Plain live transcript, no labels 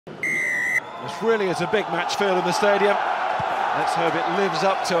This really is a big match feel in the stadium. Let's hope it lives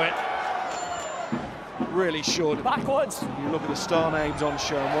up to it. Really should. Backwards. You look at the star names on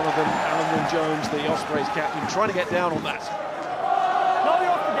show, and one of them, Alan Wynne-Jones, the Ospreys captain, trying to get down on that. No,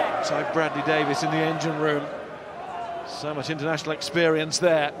 you're off the deck. So Bradley Davis in the engine room. So much international experience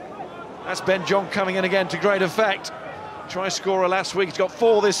there. That's Ben John coming in again to great effect. Try scorer last week, he's got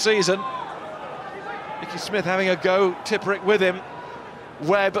 4 this season. Nicky Smith having a go, Tipperick with him.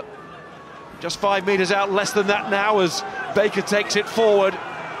 Webb just 5 metres out, less than that now as Baker takes it forward.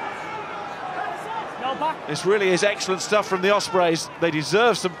 This really is excellent stuff from the Ospreys. They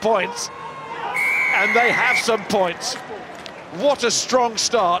deserve some points, and they have some points. What a strong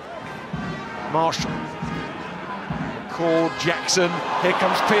start. Marshall. Called Jackson. Here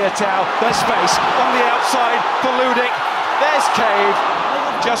comes Piatow. There's space on the outside for Ludic. There's Cave.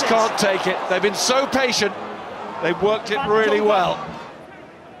 Just can't take it. They've been so patient. They've worked it really well.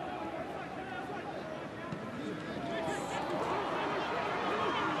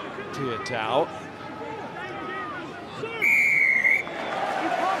 Piatow.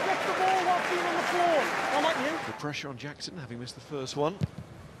 The pressure on Jackson, having missed the first one.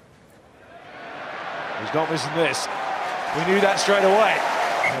 He's not missing this. We knew that straight away.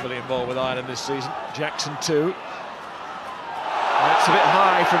 Heavily involved with Ireland this season. Jackson too. That's a bit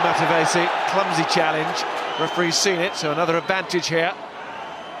high from Matavesi. Clumsy challenge. Referee's seen it, so another advantage here.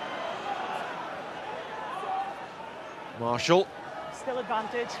 Marshall. Still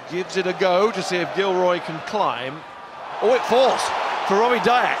advantage. Gives it a go to see if Gilroy can climb. Oh, it falls for Robbie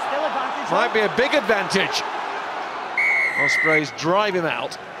Dyack. Still advantage. Might be a big advantage. Ospreys drive him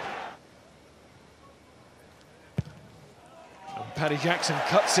out. And Paddy Jackson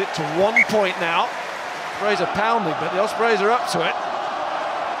cuts it to 1 point now. Ospreys are pounding, but the Ospreys are up to it.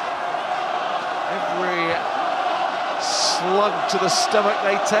 Every slug to the stomach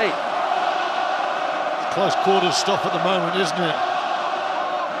they take. It's close quarters stuff at the moment, isn't it?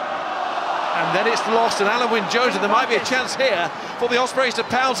 And then it's lost, and Alan Wynne-Jones, and there might be a chance here for the Ospreys to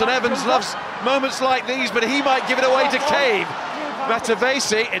pounce, and Evans loves moments like these, but he might give it away to Cave.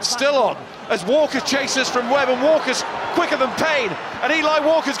 Matavesi, it's still on, as Walker chases from Webb, and Walker's quicker than Payne, and Eli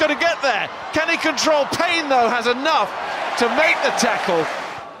Walker's going to get there. Can he control? Payne, though, has enough to make the tackle.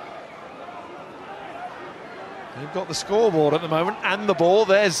 They've got the scoreboard at the moment, and the ball.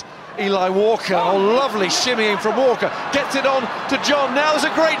 There's Eli Walker. Oh, lovely shimmying from Walker. Gets it on to John. Now there's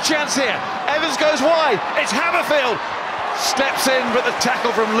a great chance here. Evans goes wide. It's Hammerfield. Steps in, but the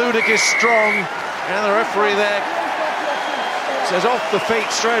tackle from Ludic is strong. And the referee there says off the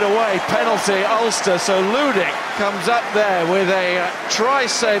feet straight away. Penalty, Ulster. So Ludic comes up there with a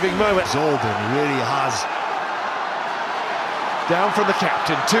try-saving moment. Zolden really has. Down from the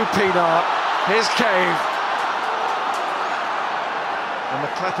captain to Pienaar. Here's Cave. And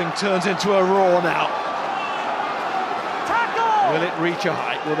the clapping turns into a roar now. Tackle! Will it reach a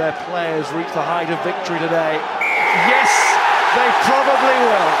height? Will their players reach the height of victory today? Yes, they probably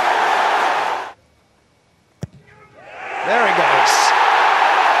will. There he goes.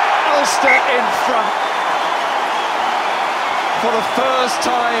 Ulster in front for the first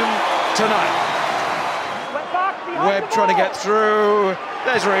time tonight. Webb trying to get through.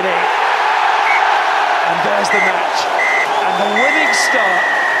 There's Reedy. And there's the match. And the winning start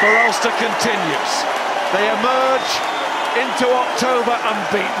for Ulster continues. They emerge into October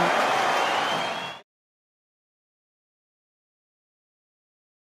unbeaten.